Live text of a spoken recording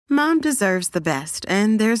Mom deserves the best,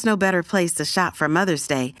 and there's no better place to shop for Mother's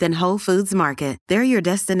Day than Whole Foods Market. They're your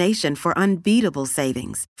destination for unbeatable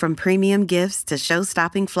savings, from premium gifts to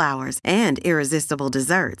show-stopping flowers and irresistible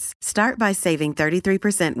desserts. Start by saving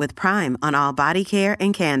 33% with Prime on all body care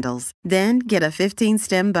and candles. Then get a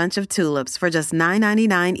 15-stem bunch of tulips for just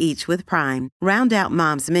 $9.99 each with Prime. Round out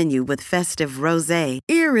Mom's menu with festive rosé,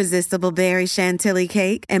 irresistible berry chantilly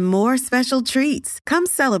cake, and more special treats. Come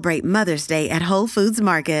celebrate Mother's Day at Whole Foods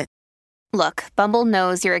Market. Look, Bumble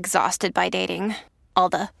knows you're exhausted by dating. All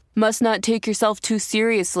the must not take yourself too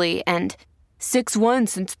seriously and 6'1"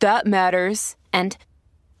 since that matters. And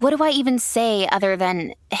what do I even say other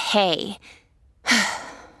than hey?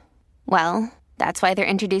 Well, that's why they're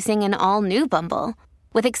introducing an all-new Bumble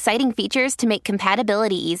with exciting features to make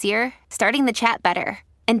compatibility easier, starting the chat better,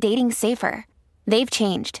 and dating safer. They've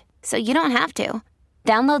changed, so you don't have to.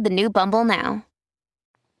 Download the new Bumble now.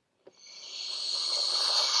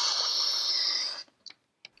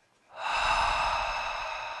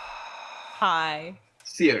 Hi.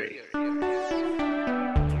 Theory.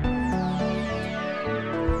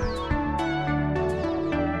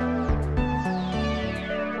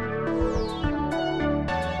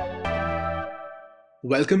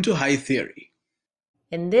 Welcome to High Theory.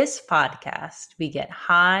 In this podcast, we get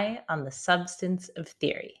high on the substance of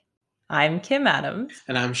theory. I'm Kim Adams.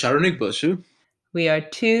 And I'm Sharonik Basu. We are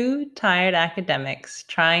two tired academics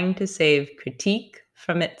trying to save critique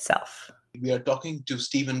from itself. We are talking to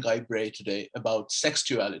Stephen Guybray today about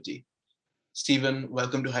sexuality. Stephen,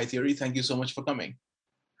 welcome to High Theory. Thank you so much for coming.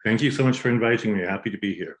 Thank you so much for inviting me. Happy to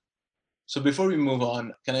be here. So before we move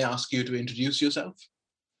on, can I ask you to introduce yourself?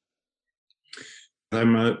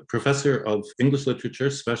 I'm a professor of English literature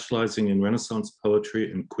specializing in Renaissance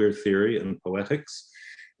poetry and queer theory and poetics.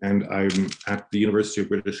 And I'm at the University of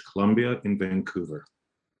British Columbia in Vancouver.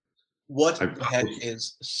 What the heck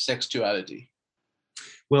is sexuality?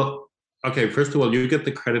 Well, okay, first of all, you get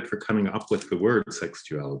the credit for coming up with the word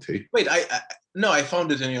sexuality. Wait, I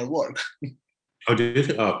found it in your work. Oh, did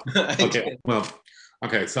you? Oh, okay. Did. Well,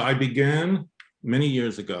 okay, so I began many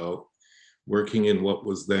years ago working in what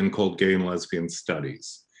was then called gay and lesbian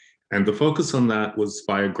studies. And the focus on that was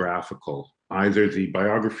biographical, either the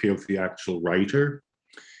biography of the actual writer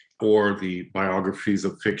or the biographies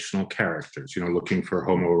of fictional characters, looking for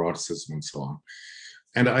homoeroticism and so on.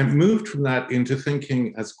 And I moved from that into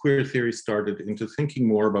thinking, as queer theory started, into thinking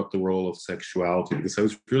more about the role of sexuality, because I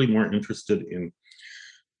was really more interested in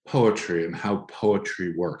poetry and how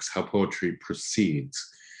poetry works, how poetry proceeds.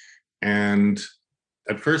 And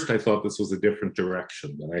at first I thought this was a different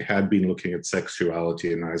direction, that I had been looking at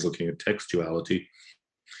sexuality and I was looking at textuality.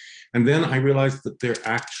 And then I realized that they're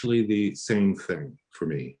actually the same thing for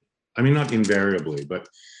me. I mean, not invariably, but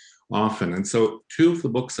often. And so two of the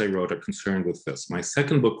books I wrote are concerned with this. My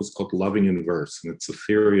second book was called Loving in Verse, and it's a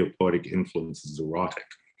theory of poetic influences erotic.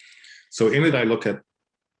 So in it, I look at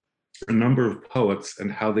a number of poets and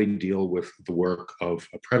how they deal with the work of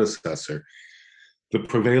a predecessor. The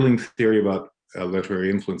prevailing theory about literary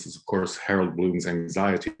influence is, of course, Harold Bloom's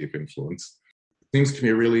anxiety of influence. It seems to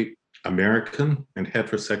me a really American and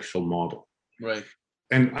heterosexual model. Right.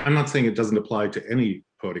 And I'm not saying it doesn't apply to any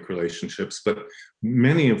poetic relationships, but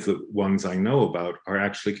many of the ones I know about are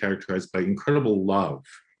actually characterized by incredible love.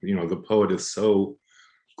 The poet is so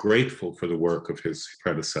grateful for the work of his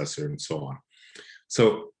predecessor and so on.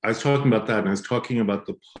 So I was talking about that, and I was talking about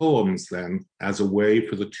the poems then as a way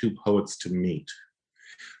for the two poets to meet.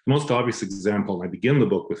 The most obvious example, and I begin the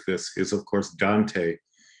book with this, is of course Dante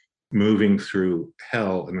moving through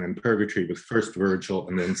hell and then purgatory with first Virgil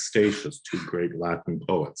and then Statius, two great Latin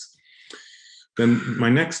poets. Then my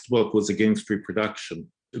next book was Against Reproduction,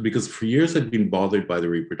 because for years I'd been bothered by the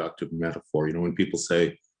reproductive metaphor. When people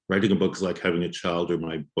say writing a book is like having a child, or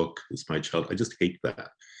my book is my child, I just hate that.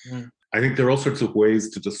 Mm. I think there are all sorts of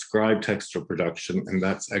ways to describe textual production, and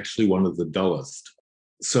that's actually one of the dullest.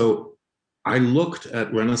 So I looked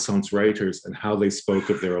at Renaissance writers and how they spoke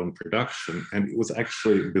of their own production, and it was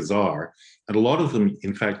actually bizarre. And a lot of them,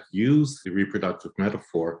 in fact, used the reproductive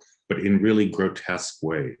metaphor, but in really grotesque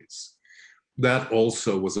ways. That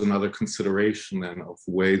also was another consideration then of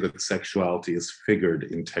the way that sexuality is figured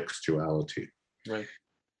in textuality. Right.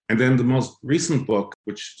 And then the most recent book,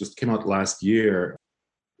 which just came out last year,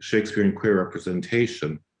 Shakespeare in Queer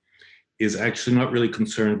Representation, is actually not really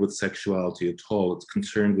concerned with sexuality at all. It's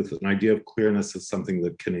concerned with an idea of queerness as something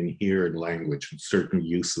that can inhere in language and certain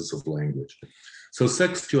uses of language. So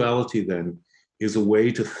sexuality then is a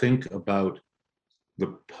way to think about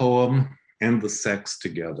the poem and the sex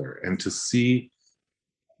together, and to see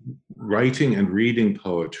writing and reading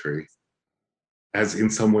poetry as in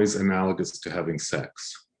some ways analogous to having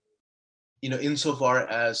sex. insofar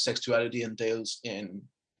as sexuality entails in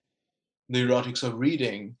the erotics of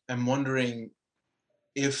reading, I'm wondering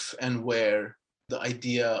if and where the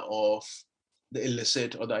idea of the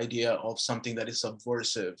illicit or the idea of something that is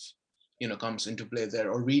subversive, comes into play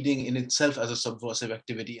there, or reading in itself as a subversive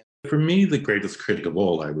activity. For me, the greatest critic of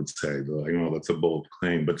all, I would say, though I know that's a bold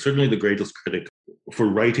claim, but certainly the greatest critic for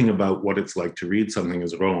writing about what it's like to read something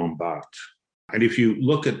is Roland Barthes. And if you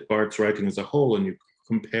look at Barthes' writing as a whole and you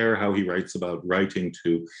compare how he writes about writing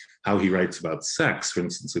to how he writes about sex, for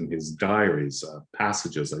instance, in his diaries,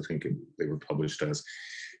 passages, I think they were published as,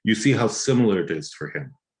 you see how similar it is for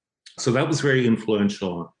him. So that was very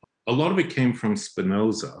influential. A lot of it came from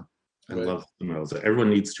Spinoza. I love Spinoza. Everyone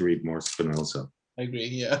needs to read more Spinoza. I agree,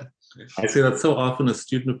 yeah. I say that so often. A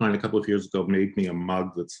student of mine a couple of years ago made me a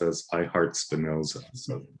mug that says, "I heart Spinoza."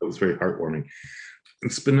 So that was very heartwarming.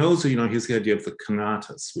 And Spinoza, he's the idea of the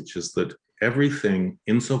conatus, which is that everything,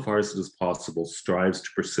 insofar as it is possible, strives to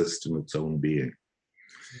persist in its own being.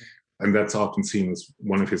 And that's often seen as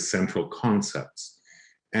one of his central concepts.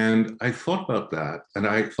 And I thought about that, and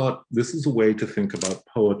I thought this is a way to think about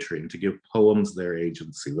poetry and to give poems their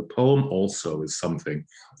agency. The poem also is something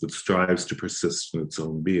that strives to persist in its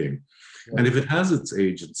own being. Yeah. And if it has its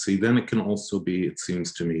agency, then it can also be, it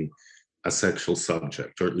seems to me, a sexual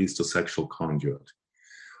subject, or at least a sexual conduit.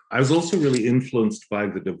 I was also really influenced by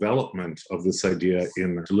the development of this idea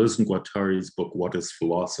in Deleuze and Guattari's book, What is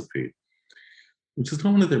Philosophy?, which is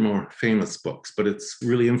not one of their more famous books, but it's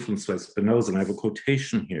really influenced by Spinoza. And I have a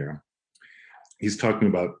quotation here. He's talking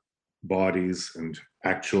about bodies and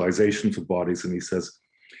actualizations of bodies, and he says,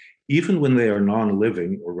 "Even when they are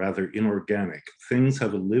non-living, or rather inorganic, things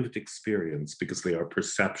have a lived experience because they are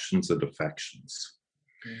perceptions and affections."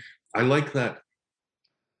 I like that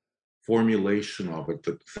formulation of it,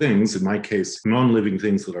 that things, in my case, non-living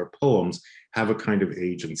things that are poems, have a kind of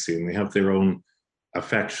agency, and they have their own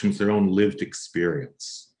affections, their own lived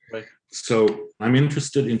experience. Right. So I'm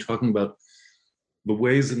interested in talking about the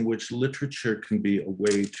ways in which literature can be a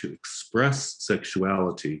way to express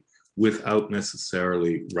sexuality without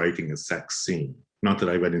necessarily writing a sex scene. Not that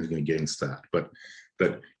I have anything against that, but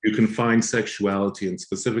that you can find sexuality, and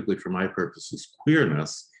specifically for my purposes,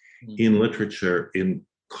 queerness, in literature in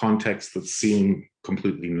contexts that seem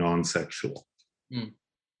completely non-sexual.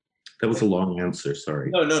 That was a long answer, sorry.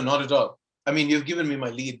 No, not at all. I mean, you've given me my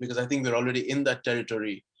lead because I think we're already in that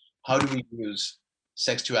territory. How do we use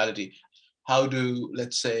sexuality? How do,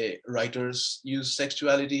 let's say, writers use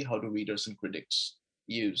sexuality? How do readers and critics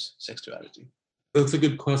use sexuality? That's a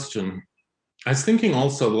good question. I was thinking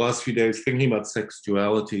also the last few days, thinking about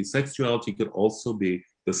sexuality. Sexuality could also be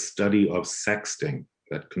the study of sexting,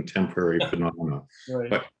 that contemporary phenomenon. Right.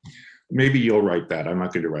 But maybe you'll write that. I'm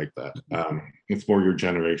not going to write that. It's more your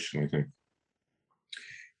generation, I think.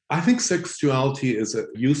 I think sexuality is a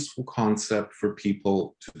useful concept for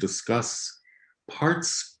people to discuss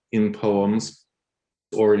parts in poems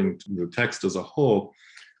or in the text as a whole,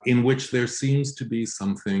 in which there seems to be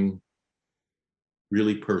something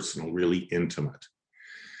really personal, really intimate.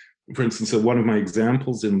 For instance, one of my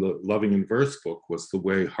examples in the Loving in Verse book was the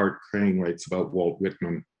way Hart Crane writes about Walt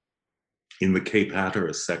Whitman in the Cape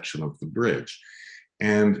Hatteras section of The Bridge.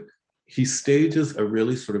 And he stages a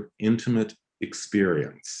really sort of intimate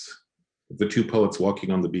experience. The two poets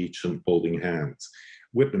walking on the beach and holding hands.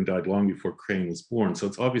 Whitman died long before Crane was born, so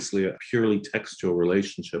it's obviously a purely textual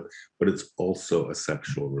relationship, but it's also a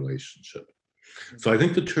sexual relationship. So I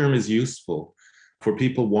think the term is useful for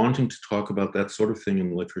people wanting to talk about that sort of thing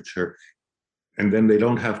in literature, and then they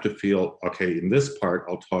don't have to feel, okay, in this part,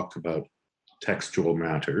 I'll talk about textual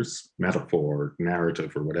matters, metaphor,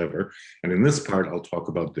 narrative, or whatever, and in this part, I'll talk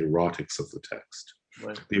about the erotics of the text.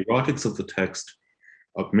 Right. The erotics of the text,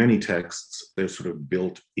 of many texts, they're sort of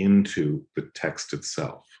built into the text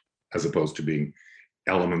itself, as opposed to being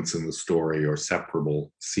elements in the story or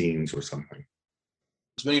separable scenes or something.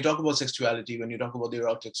 So when you talk about sexuality, when you talk about the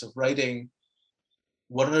erotics of writing,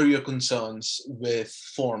 what are your concerns with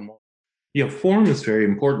form? Yeah, form is very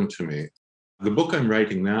important to me. The book I'm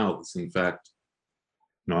writing now is, in fact,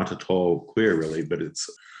 not at all queer, really, but it's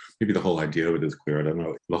maybe the whole idea of it is queer. I don't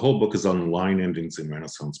know. The whole book is on line endings in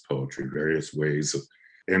Renaissance poetry, various ways of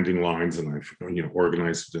ending lines, and I've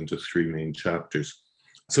organized it into 3 main chapters.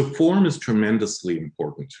 So form is tremendously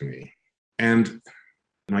important to me. And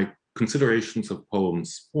my considerations of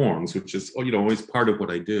poems' forms, which is always part of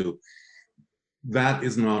what I do, that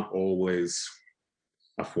is not always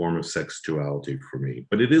a form of sexuality for me,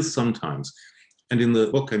 but it is sometimes. And in the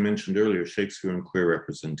book I mentioned earlier, Shakespeare and Queer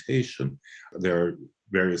Representation, there are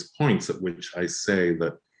various points at which I say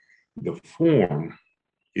that the form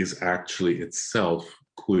is actually itself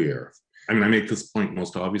queer. I mean, I make this point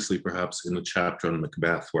most obviously perhaps in the chapter on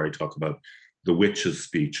Macbeth, where I talk about the witch's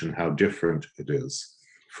speech and how different it is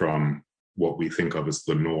from what we think of as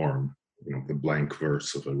the norm, the blank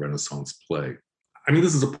verse of a Renaissance play. I mean,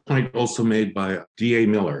 this is a point also made by D.A.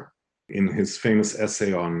 Miller in his famous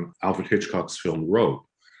essay on Alfred Hitchcock's film Rope,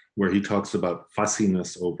 where he talks about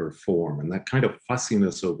fussiness over form. And that kind of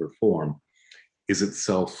fussiness over form is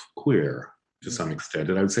itself queer to some extent.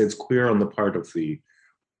 And I would say it's queer on the part of the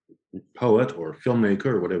poet or filmmaker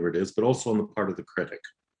or whatever it is, but also on the part of the critic,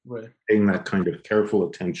 right, paying that kind of careful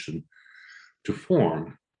attention to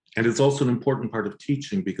form. And it's also an important part of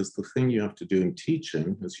teaching, because the thing you have to do in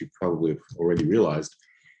teaching, as you probably have already realized,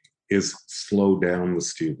 is slow down the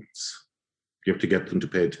students. You have to get them to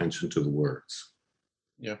pay attention to the words.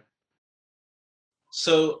 Yeah.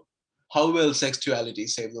 So how will sexuality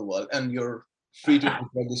save the world? And you're free to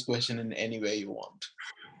answer this question in any way you want.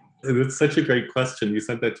 It's such a great question. You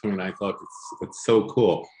said that to me and I thought it's so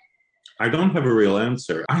cool. I don't have a real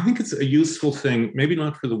answer. I think it's a useful thing, maybe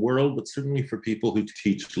not for the world, but certainly for people who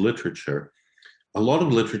teach literature. A lot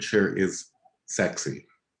of literature is sexy.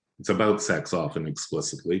 It's about sex, often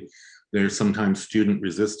explicitly. There's sometimes student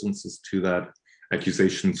resistances to that,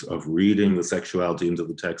 accusations of reading the sexuality into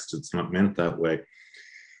the text. It's not meant that way.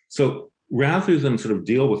 So rather than sort of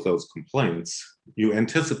deal with those complaints, you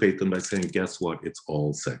anticipate them by saying, guess what? It's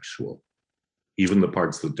all sexual, even the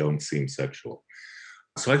parts that don't seem sexual.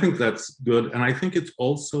 So I think that's good. And I think it's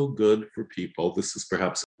also good for people. This is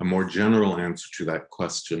perhaps a more general answer to that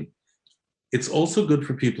question. It's also good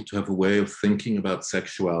for people to have a way of thinking about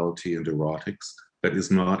sexuality and erotics that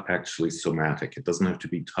is not actually somatic. It doesn't have to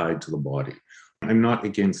be tied to the body. I'm not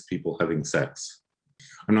against people having sex.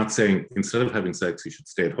 I'm not saying instead of having sex, you should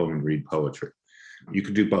stay at home and read poetry. You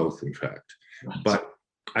could do both, in fact. Right. But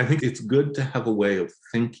I think it's good to have a way of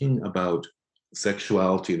thinking about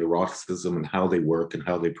sexuality and eroticism and how they work and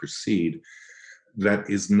how they proceed that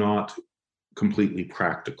is not completely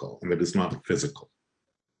practical and that is not physical.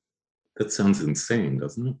 That sounds insane,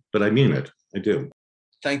 doesn't it? But I mean it. I do.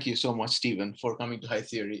 Thank you so much, Stephen, for coming to High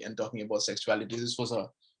Theory and talking about sexuality. This was a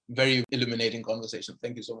very illuminating conversation.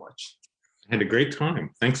 Thank you so much. I had a great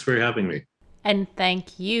time. Thanks for having me. And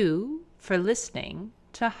thank you for listening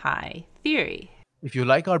to High Theory. If you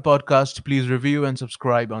like our podcast, please review and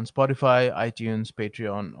subscribe on Spotify, iTunes,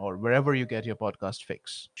 Patreon, or wherever you get your podcast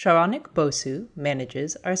fix. Sharonik Bosu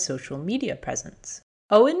manages our social media presence.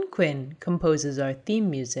 Owen Quinn composes our theme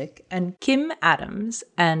music, and Kim Adams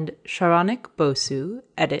and Sharonik Bosu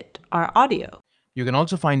edit our audio. You can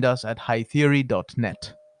also find us at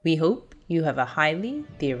hightheory.net. We hope you have a highly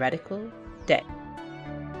theoretical day.